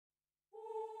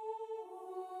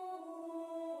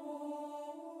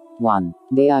1.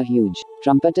 They are huge.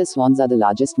 Trumpeter swans are the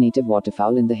largest native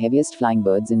waterfowl and the heaviest flying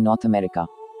birds in North America.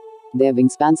 Their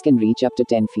wingspans can reach up to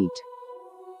 10 feet.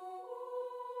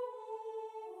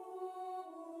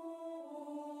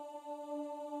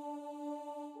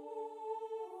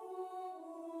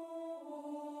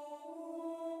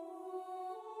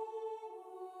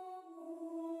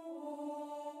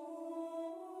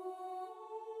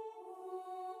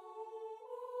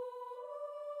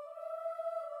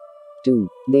 2.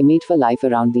 They mate for life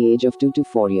around the age of 2 to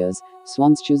 4 years.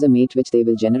 Swans choose a mate which they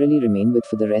will generally remain with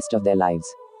for the rest of their lives.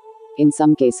 In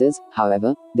some cases,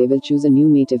 however, they will choose a new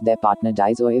mate if their partner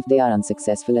dies or if they are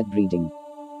unsuccessful at breeding.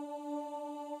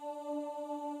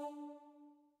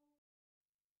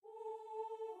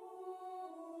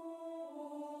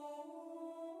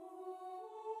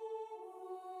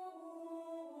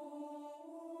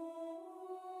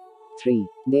 Three.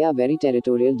 They are very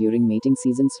territorial during mating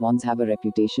season. Swans have a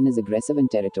reputation as aggressive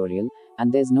and territorial,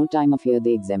 and there's no time of year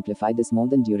they exemplify this more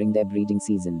than during their breeding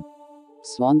season.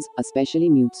 Swans, especially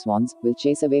mute swans, will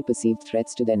chase away perceived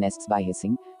threats to their nests by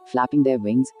hissing, flapping their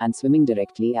wings, and swimming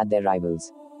directly at their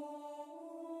rivals.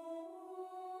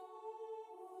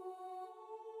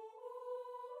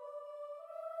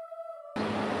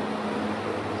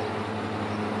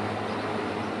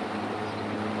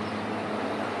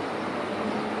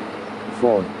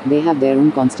 Four. They have their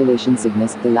own constellation.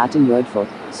 Cygnus, the Latin word for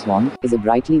swan, is a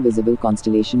brightly visible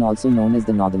constellation also known as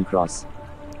the Northern Cross.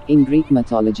 In Greek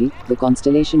mythology, the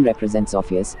constellation represents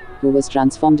Orpheus, who was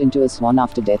transformed into a swan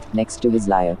after death, next to his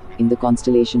lyre, in the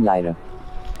constellation Lyra.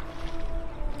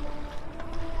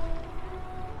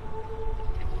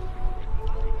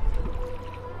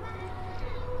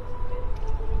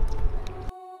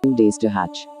 2 days to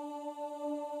hatch.